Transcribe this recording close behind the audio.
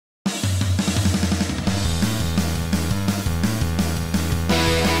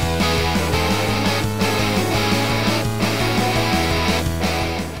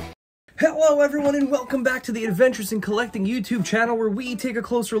Hello everyone and welcome back to the Adventures in Collecting YouTube channel, where we take a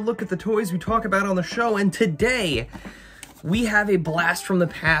closer look at the toys we talk about on the show. And today we have a blast from the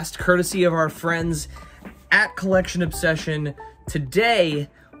past courtesy of our friends at Collection Obsession. Today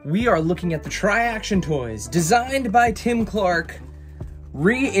we are looking at the TriAction toys designed by Tim Clark,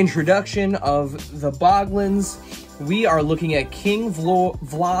 reintroduction of the Boglins. We are looking at King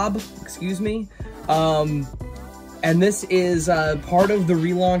Vlobb, excuse me. And this is part of the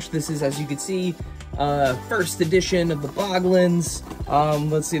relaunch. This is, as you can see, first edition of the Boglins.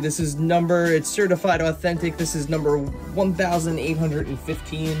 Let's see, this is it's certified authentic. This is number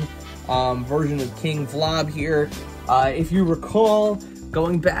 1815 version of King Vlobb here. If you recall,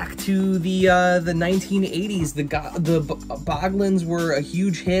 going back to the 1980s, the Boglins were a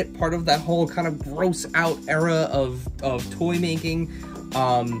huge hit, part of that whole kind of gross out era of toy making,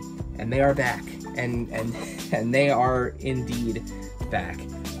 and they are back. And they are indeed back.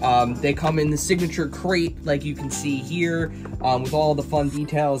 They come in the signature crate, like you can see here, with all the fun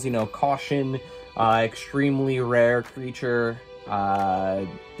details, you know, caution, extremely rare creature.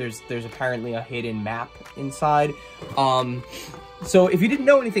 There's apparently a hidden map inside. So if you didn't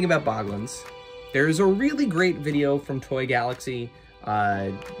know anything about Boglins, there's a really great video from Toy Galaxy.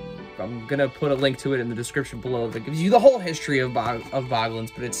 I'm gonna put a link to it in the description below that gives you the whole history of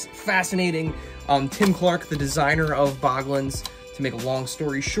Boglins, but it's fascinating. Tim Clark, the designer of Boglins, to make a long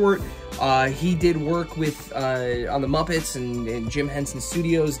story short, he did work with on the Muppets and Jim Henson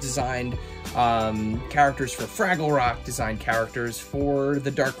Studios, designed characters for Fraggle Rock, designed characters for the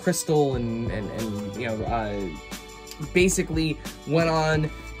Dark Crystal, and you know, basically went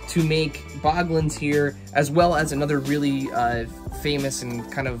on to make Boglins here, as well as another really famous and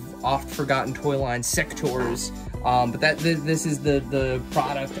kind of oft-forgotten toy line, Sectors. But this is the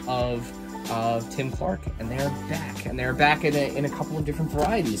product of Tim Clark, and they're back, and they're back in a couple of different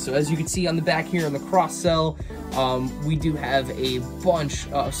varieties. So as you can see on the back here in the cross cell, we do have a bunch.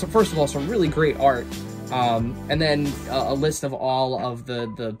 So first of all, some really great art, and then a list of all of the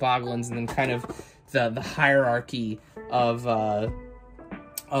Boglins, and then kind of the hierarchy of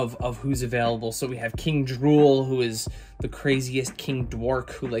who's available. So we have King Drool, who is the craziest King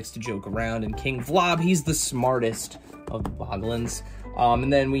Dwark who likes to joke around, and King Vlobb, he's the smartest of the Boglins.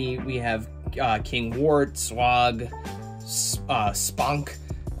 And then we have King Wart, Swag, Spunk,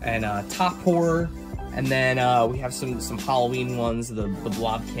 and Top Horror. And then we have some Halloween ones, the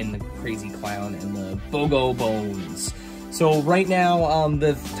Blobkin, the Crazy Clown, and the Bogo Bones. So right now,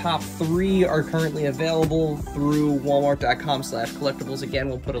 the top 3 are currently available through walmart.com/collectibles. Again,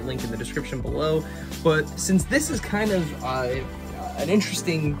 we'll put a link in the description below. But since this is kind of an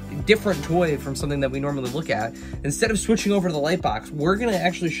interesting, different toy from something that we normally look at, instead of switching over to the light box, we're going to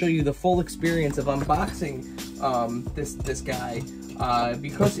actually show you the full experience of unboxing this guy,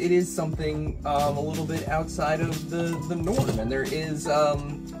 because it is something a little bit outside of the norm, and there is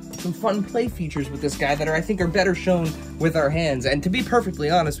some fun play features with this guy that I think are better shown with our hands. And to be perfectly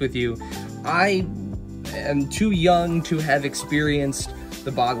honest with you, I am too young to have experienced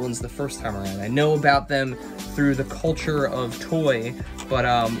the Boglins the first time around. I know about them through the culture of toy, but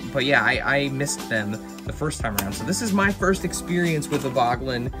yeah, I missed them the first time around. So this is my first experience with a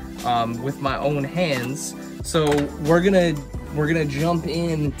Boglin with my own hands. So we're gonna jump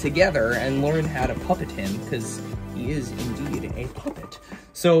in together and learn how to puppet him, because he is indeed a puppet.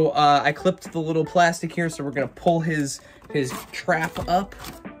 So I clipped the little plastic here, so we're gonna pull his trap up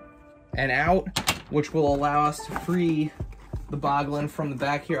and out, which will allow us to free the Boglin from the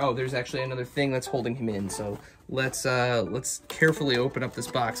back here. Oh, there's actually another thing that's holding him in. So let's carefully open up this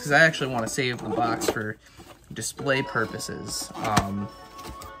box, because I actually want to save the box for display purposes.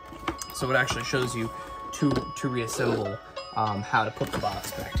 So it actually shows you to reassemble how to put the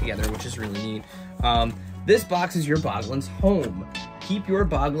box back together, which is really neat. This box is your Boglin's home. Keep your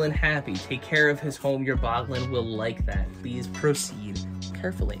Boglin happy. Take care of his home. Your Boglin will like that. Please proceed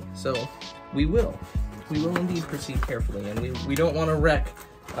carefully. So we will indeed proceed carefully, and we don't want to wreck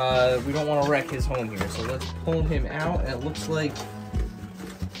his home here. So let's pull him out, and it looks like,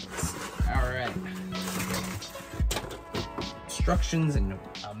 all right, instructions and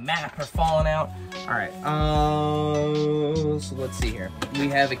a map are falling out. All right, so let's see here. We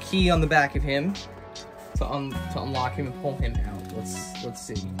have a key on the back of him to unlock him and pull him out. Let's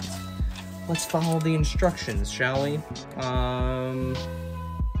see. Let's follow the instructions, shall we?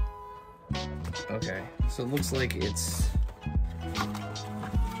 Okay, so it looks like it's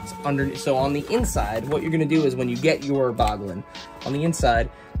under. So on the inside, what you're gonna do is when you get your Boglin, on the inside,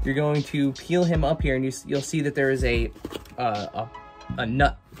 you're going to peel him up here, and you'll see that there is a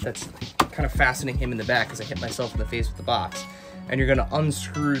nut that's kind of fastening him in the back, because I hit myself in the face with the box. and you're gonna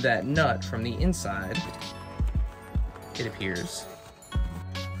unscrew that nut from the inside, it appears.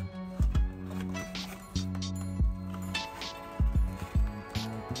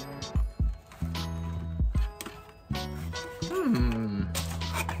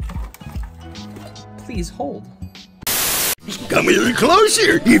 Please hold. Come a little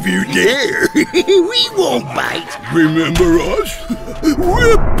closer if you dare. We won't bite. Remember us?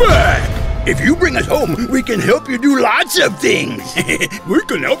 We're back. If you bring us home, we can help you do lots of things. We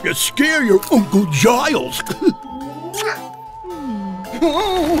can help you scare your Uncle Giles.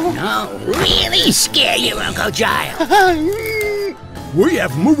 No, really scare your Uncle Giles. We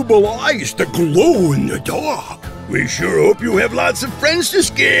have movable eyes that glow in the dark. We sure hope you have lots of friends to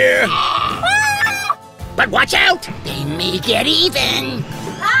scare. But watch out, they may get even.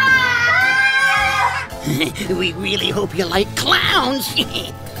 We really hope you like clowns.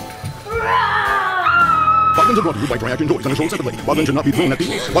 Boglins are brought to you by TriAction toys and are sold separately. Boglins should not be thrown at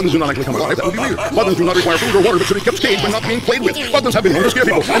people. Boglins do not actually come alive. That would be weird. Boglins do not require food or water, but should be kept caged when not being played with. Boglins have been known to scare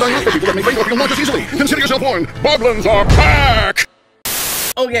people, and are not for people that may faint or feel nauseous easily. Consider yourself warned. Boglins are back!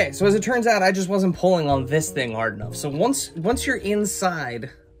 Okay, so as it turns out, I just wasn't pulling on this thing hard enough. So once you're inside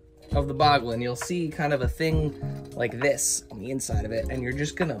of the Boglin, you'll see kind of a thing like this on the inside of it, and you're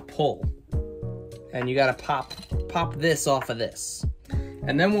just gonna pull. And you gotta pop this off of this.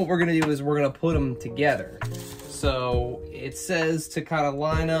 And then what we're gonna do is we're gonna put them together. So it says to kind of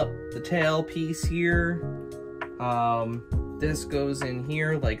line up the tail piece here. This goes in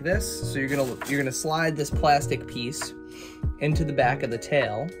here like this. So you're gonna slide this plastic piece into the back of the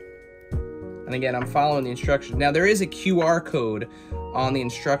tail. And again, I'm following the instructions. Now there is a QR code on the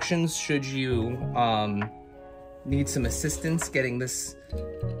instructions should you need some assistance getting this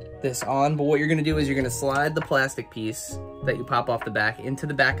on. But what you're gonna do is you're gonna slide the plastic piece that you pop off the back into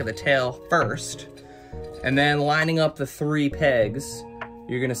the back of the tail first, and then lining up the 3 pegs,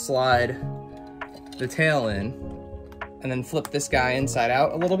 you're gonna slide the tail in, and then flip this guy inside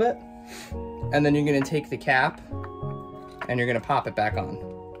out a little bit, and then you're gonna take the cap and you're gonna pop it back on.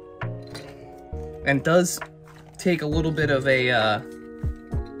 And it does take a little bit of a, yeah,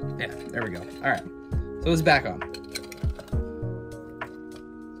 there we go. All right, so it's back on.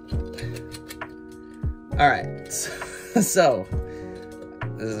 All right, so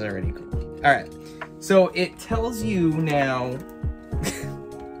this is already cool. All right, so it tells you now,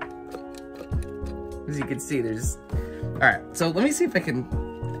 as you can see, there's, all right, so let me see if I can,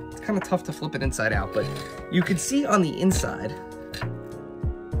 it's kind of tough to flip it inside out, but you can see on the inside,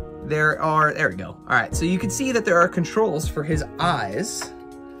 there we go. All right, so you can see that there are controls for his eyes,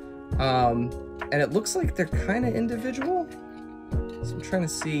 and it looks like they're kind of individual. So I'm trying to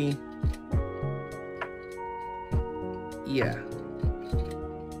see. Yeah.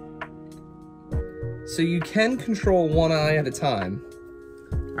 So you can control one eye at a time.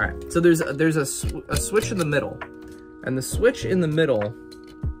 All right, so there's a switch in the middle, and the switch in the middle,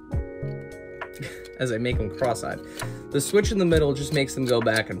 as I make them cross-eyed, the switch in the middle just makes them go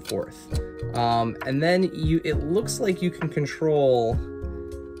back and forth. And then it looks like you can control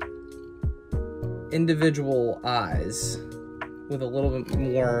individual eyes with a little bit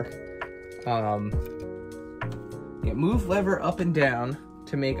more, yeah, move lever up and down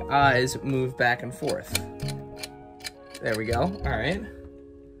to make eyes move back and forth. There we go, all right.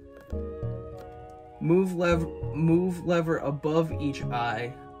 Move lever above each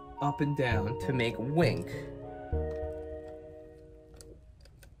eye up and down to make wink.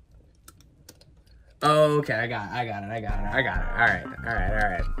 Oh, okay, I got it. All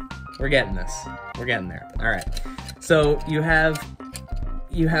right. We're getting this. We're getting there. All right. So you have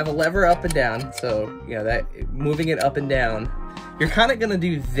a lever up and down. So, you know, that moving it up and down, you're kind of going to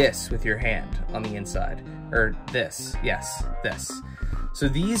do this with your hand on the inside, or this. Yes, this. So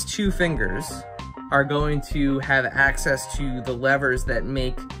these 2 fingers are going to have access to the levers that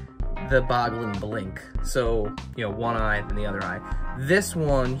make the Boglin blink. So, you know, one eye, then the other eye. This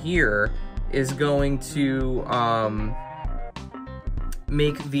one here is going to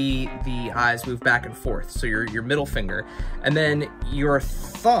make the eyes move back and forth. So your middle finger, and then your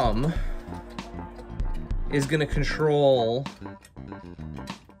thumb is going to control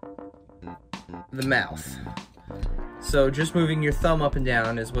the mouth. So just moving your thumb up and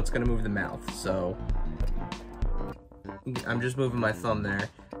down is what's going to move the mouth. So I'm just moving my thumb there,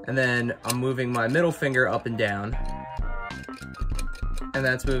 and then I'm moving my middle finger up and down, and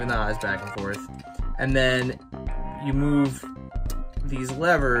that's moving the eyes back and forth. And then you move these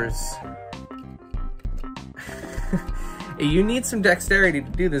levers. You need some dexterity to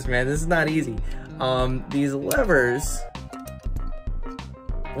do this, man. This is not easy. These levers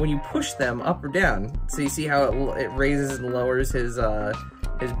when you push them up or down, so you see how it raises and lowers his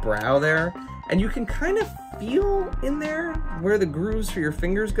brow there, and you can kind of feel in there where the grooves for your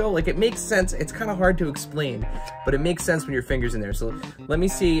fingers go. Like, it makes sense. It's kind of hard to explain, but it makes sense when your finger's in there. So let me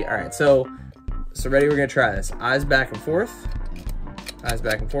see. All right, so ready? We're gonna try this. Eyes back and forth. Eyes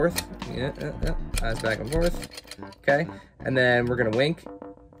back and forth. Yeah. Eyes back and forth. Okay, and then we're gonna wink.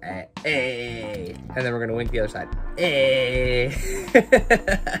 Hey. And then we're gonna wink the other side. Hey.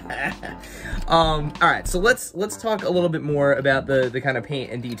 All right, so let's talk a little bit more about the kind of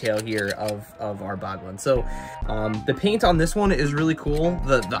paint and detail here of our Boglin. So the paint on this one is really cool.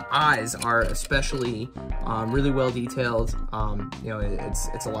 The eyes are especially really well detailed. You know,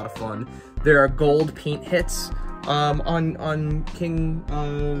 it's a lot of fun. There are gold paint hits on King,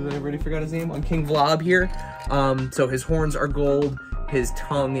 I already forgot his name, on King Vlobb here. So his horns are gold, his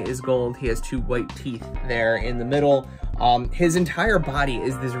tongue is gold, he has 2 white teeth there in the middle. His entire body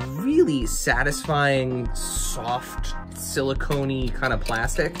is this really satisfying, soft, silicone-y kind of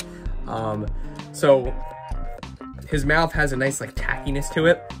plastic. So his mouth has a nice like tackiness to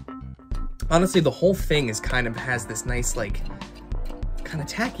it. Honestly, the whole thing has this nice like kind of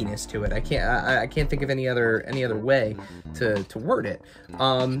tackiness to it. I can't think of any other way to word it.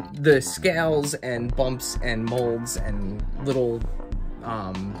 The scales and bumps and molds and little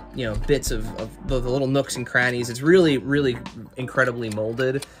you know, bits of the little nooks and crannies, it's really incredibly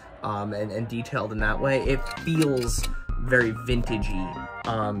molded and detailed in that way. It feels very vintagey.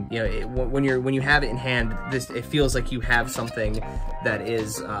 You know, when you have it in hand, it feels like you have something that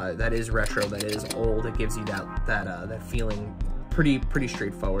is retro, that is old. It gives you that feeling. Pretty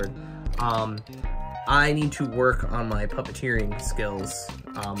straightforward. I need to work on my puppeteering skills.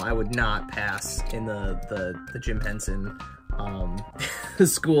 I would not pass in the Jim Henson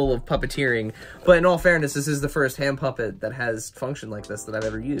school of puppeteering, but in all fairness, this is the first hand puppet that has function like this that I've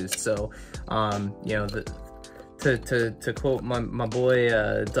ever used. So, you know, to quote my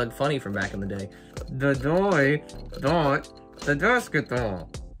boy Doug Funny from back in the day, the desk it on.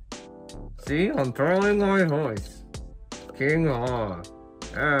 See, I'm throwing my voice. King on.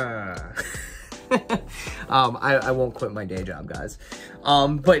 I won't quit my day job, guys.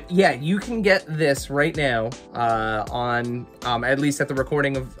 But yeah, you can get this right now on, at least at the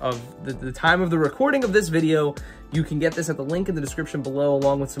recording of the time of the recording of this video, you can get this at the link in the description below,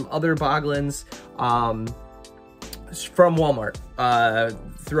 along with some other Boglins from Walmart,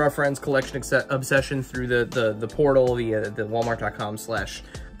 through our friends Collection Obsession, through the portal, the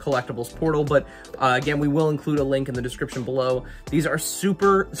walmart.com/collectibles portal. But again, we will include a link in the description below. These are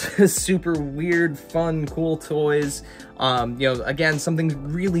super weird, fun, cool toys. You know, again,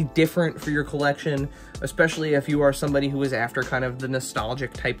 something really different for your collection, especially if you are somebody who is after kind of the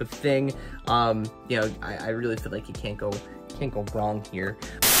nostalgic type of thing. You know, I really feel like you can't go wrong here.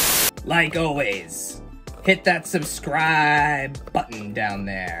 Like always, hit that subscribe button down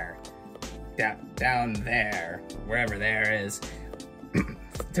there. Down there, wherever there is,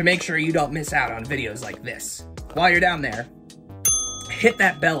 to make sure you don't miss out on videos like this. While you're down there, hit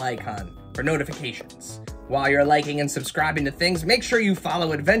that bell icon for notifications. While you're liking and subscribing to things, make sure you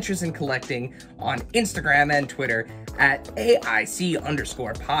follow Adventures in Collecting on Instagram and Twitter at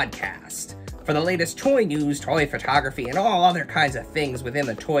AIC_podcast for the latest toy news, toy photography, and all other kinds of things within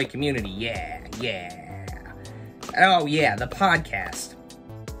the toy community. Yeah. Oh yeah, the podcast.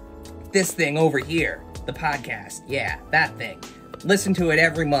 This thing over here, the podcast. Yeah, that thing. Listen to it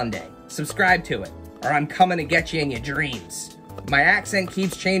every Monday. Subscribe to it, or I'm coming to get you in your dreams. My accent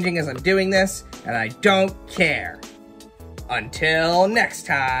keeps changing as I'm doing this, and I don't care. Until next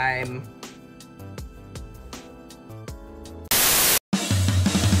time.